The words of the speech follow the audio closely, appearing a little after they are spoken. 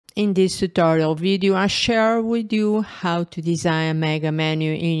In this tutorial video, I share with you how to design a mega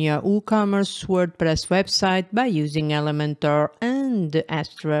menu in your WooCommerce WordPress website by using Elementor and the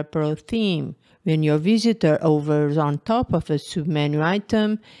Astra Pro theme. When your visitor hovers on top of a submenu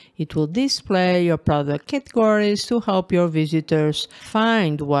item, it will display your product categories to help your visitors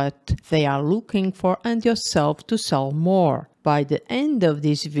find what they are looking for and yourself to sell more. By the end of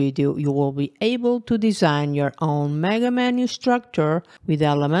this video, you will be able to design your own mega menu structure with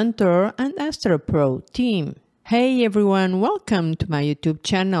Elementor and Astra Pro theme. Hey everyone, welcome to my YouTube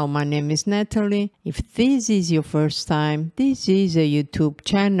channel. My name is Natalie. If this is your first time, this is a YouTube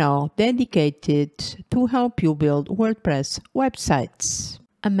channel dedicated to help you build WordPress websites.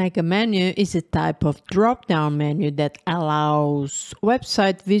 A mega menu is a type of drop-down menu that allows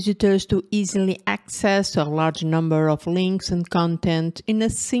website visitors to easily access a large number of links and content in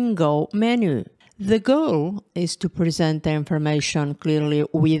a single menu. The goal is to present the information clearly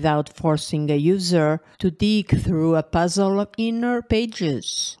without forcing a user to dig through a puzzle of inner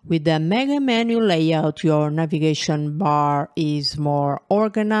pages. With the mega menu layout, your navigation bar is more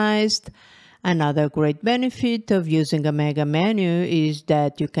organized. Another great benefit of using a mega menu is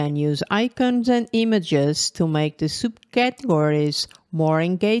that you can use icons and images to make the subcategories more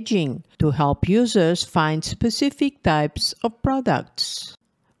engaging, to help users find specific types of products.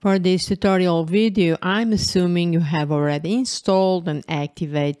 For this tutorial video, I'm assuming you have already installed and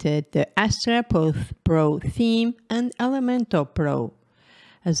activated the Astra Pro theme and Elementor Pro.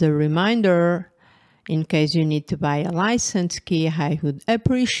 As a reminder, in case you need to buy a license key, I would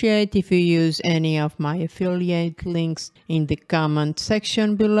appreciate if you use any of my affiliate links in the comment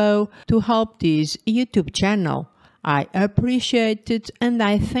section below to help this YouTube channel. I appreciate it and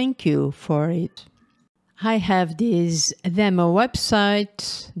I thank you for it. I have this demo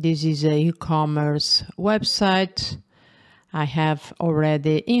website. This is a e-commerce website. I have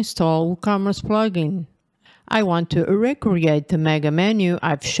already installed WooCommerce plugin. I want to recreate the mega menu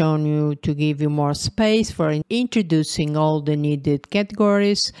I've shown you to give you more space for introducing all the needed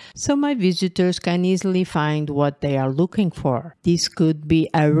categories so my visitors can easily find what they are looking for. This could be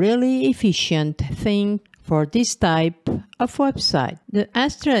a really efficient thing for this type of website. The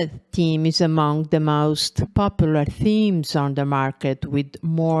Astra theme is among the most popular themes on the market with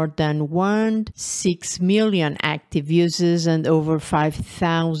more than 1.6 million active users and over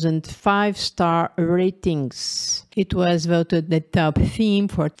 5,000 5-star ratings. It was voted the top theme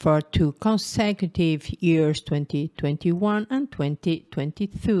for 2 consecutive years, 2021 and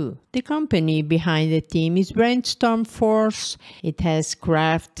 2022. The company behind the theme is Brainstorm Force. It has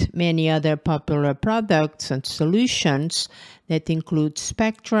crafted many other popular products and solutions that include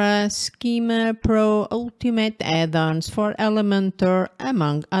Spectra, Schema Pro, Ultimate add-ons for Elementor,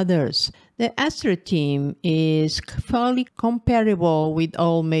 among others. The Astra theme is fully comparable with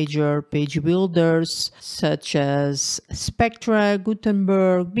all major page builders such as Spectra,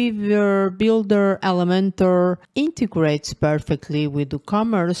 Gutenberg, Beaver, Builder, Elementor, integrates perfectly with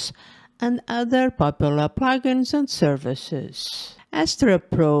WooCommerce and other popular plugins and services. Astra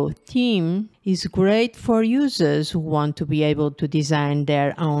Pro theme is great for users who want to be able to design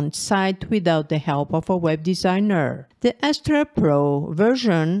their own site without the help of a web designer. The Astra Pro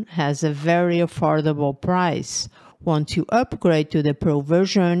version has a very affordable price. Once you upgrade to the Pro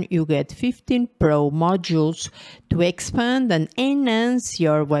version, you get 15 Pro modules to expand and enhance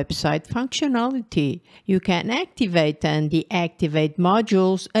your website functionality. You can activate and deactivate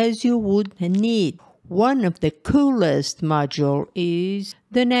modules as you would need. One of the coolest modules is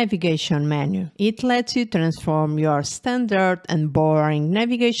the navigation menu. It lets you transform your standard and boring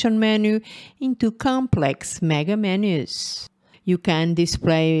navigation menu into complex mega menus. You can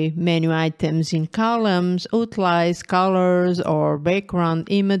display menu items in columns, outlines, colors, or background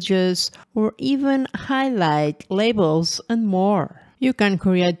images, or even highlight labels and more. You can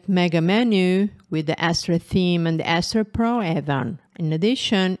create mega menu with the Astra theme and the Astra Pro add-on. In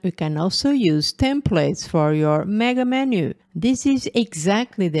addition, you can also use templates for your mega menu. This is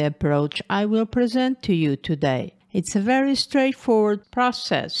exactly the approach I will present to you today. It's a very straightforward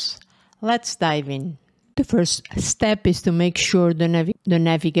process. Let's dive in. The first step is to make sure the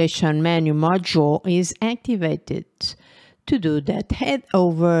navigation menu module is activated. To do that, head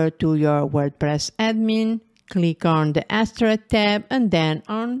over to your WordPress admin, click on the Astra tab and then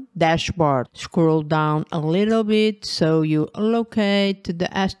on Dashboard. Scroll down a little bit so you locate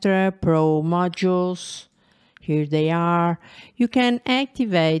the Astra Pro modules. Here they are. You can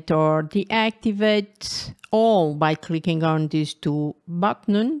activate or deactivate all by clicking on these 2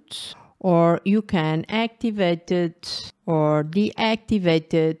 buttons, or you can activate it or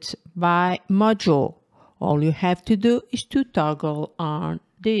deactivate it by module. All you have to do is to toggle on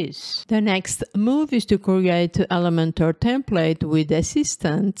this. The next move is to create Elementor template with the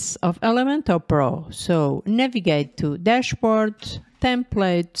assistance of Elementor Pro. So navigate to Dashboard,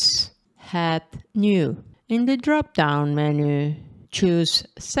 Templates, Add New. In the drop-down menu, choose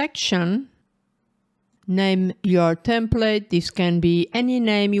Section, name your template. This can be any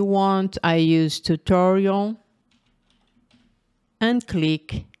name you want. I use Tutorial. And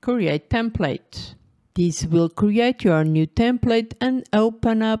click Create Template. This will create your new template and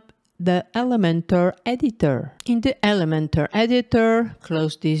open up the Elementor editor. In the Elementor editor,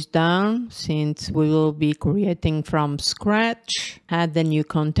 close this down since we will be creating from scratch. Add the new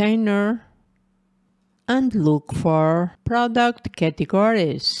container and look for product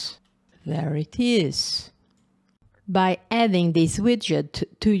categories. There it is. By adding this widget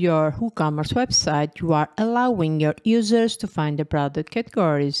to your WooCommerce website, you are allowing your users to find the product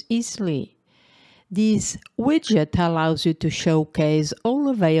categories easily. This widget allows you to showcase all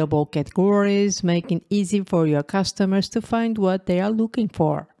available categories, making it easy for your customers to find what they are looking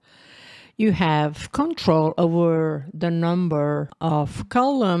for. You have control over the number of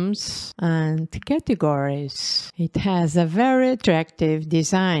columns and categories. It has a very attractive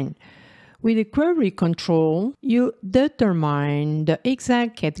design. With the query control, you determine the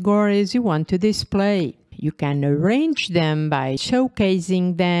exact categories you want to display. You can arrange them by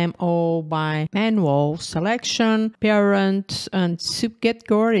showcasing them or by manual selection, parent, and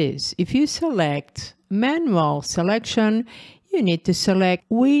subcategories. If you select manual selection, you need to select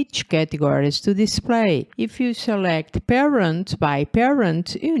which categories to display. If you select parent by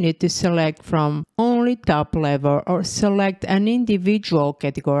parent, you need to select from only top level or select an individual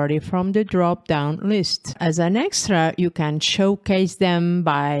category from the drop-down list. As an extra, you can showcase them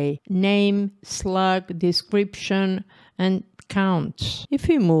by name, slug, description, and count. If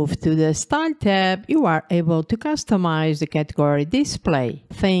you move to the Style tab, you are able to customize the category display.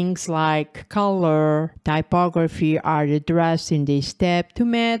 Things like color, typography are addressed in this tab to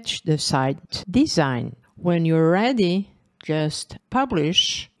match the site design. When you're ready, just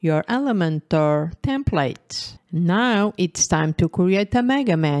publish your Elementor template. Now it's time to create a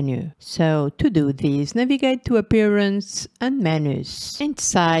mega menu. So to do this, navigate to Appearance and Menus.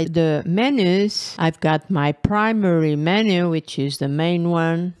 Inside the menus, I've got my primary menu, which is the main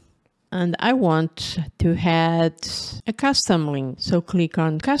one. And I want to add a custom link. So click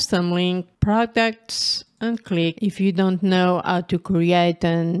on Custom Link, Products, and click. If you don't know how to create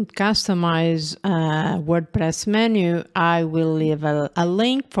and customize a WordPress menu, I will leave a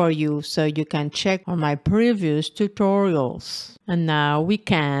link for you so you can check on my previous tutorials. And now we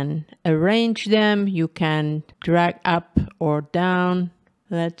can arrange them. You can drag up or down.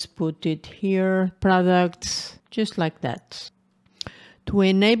 Let's put it here, products, just like that. To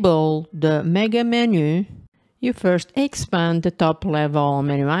enable the mega menu, you first expand the top level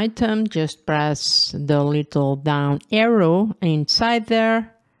menu item. Just press the little down arrow inside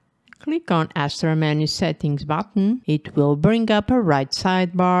there. Click on Astra Menu Settings button. It will bring up a right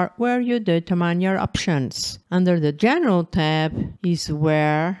sidebar where you determine your options. Under the General tab is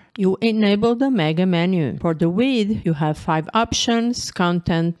where you enable the mega menu. For the width, you have 5 options: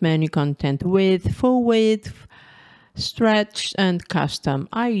 content, menu content width, full width, stretch, and custom.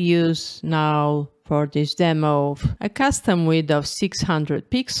 I use now for this demo a custom width of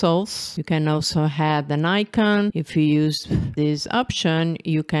 600 pixels. You can also add an icon. If you use this option,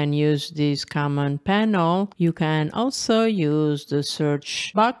 you can use this command panel. You can also use the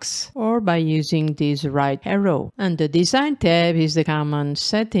search box or by using this right arrow. And the Design tab is the command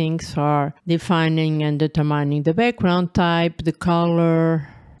settings for defining and determining the background type, the color,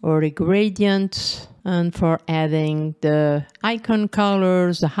 or a gradient, and for adding the icon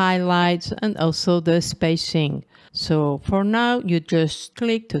colors, the highlights, and also the spacing. So for now, you just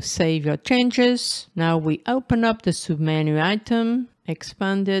click to save your changes. Now we open up the submenu item,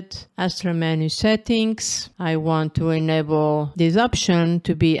 expand it, Astra Menu Settings. I want to enable this option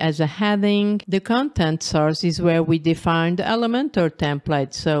to be as a heading. The content source is where we define the Elementor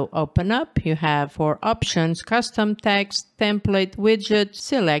template. So open up, you have 4 options: custom text, template, widget,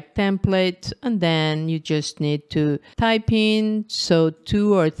 select template, and then you just need to type in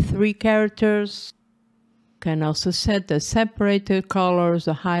 2 or 3 characters. Can also set the separated colors,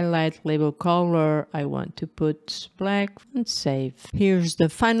 the highlight label color. I want to put black and save. Here's the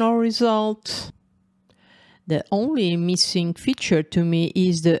final result. The only missing feature to me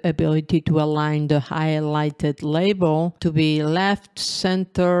is the ability to align the highlighted label to be left,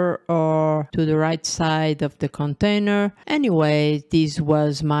 center, or to the right side of the container. Anyway, this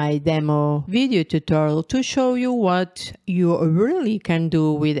was my demo video tutorial to show you what you really can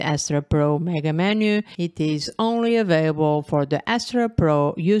do with Astra Pro Mega Menu. It is only available for the Astra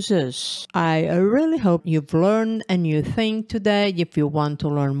Pro users. I really hope you've learned a new thing today. If you want to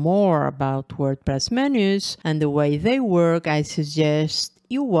learn more about WordPress menus and the way they work, I suggest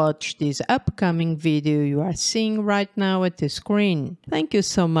you watch this upcoming video you are seeing right now at the screen. Thank you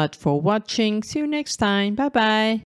so much for watching. See you next time. Bye bye.